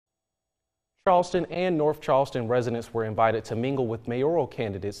Charleston and North Charleston residents were invited to mingle with mayoral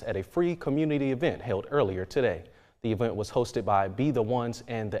candidates at a free community event held earlier today. The event was hosted by Be the Ones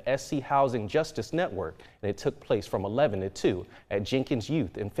and the SC Housing Justice Network, and it took place from 11 to 2 at Jenkins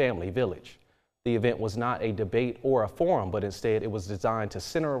Youth and Family Village. The event was not a debate or a forum, but instead it was designed to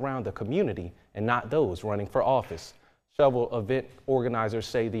center around the community and not those running for office. Several event organizers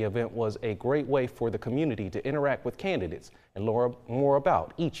say the event was a great way for the community to interact with candidates and learn more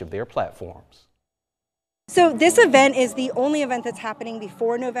about each of their platforms. So this event is the only event that's happening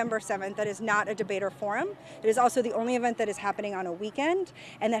before November 7th that is not a debate or forum. It is also the only event that is happening on a weekend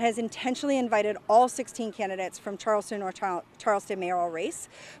and that has intentionally invited all 16 candidates from Charleston or Charleston mayoral race.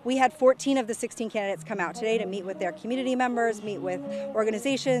 We had 14 of the 16 candidates come out today to meet with their community members, meet with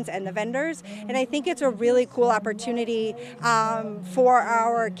organizations and the vendors. And I think it's a really cool opportunity for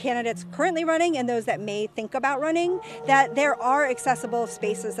our candidates currently running and those that may think about running, that there are accessible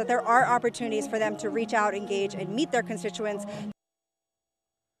spaces, that there are opportunities for them to reach out, engage, and meet their constituents.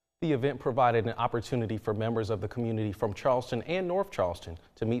 The event provided an opportunity for members of the community from Charleston and North Charleston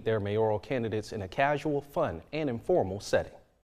to meet their mayoral candidates in a casual, fun, and informal setting.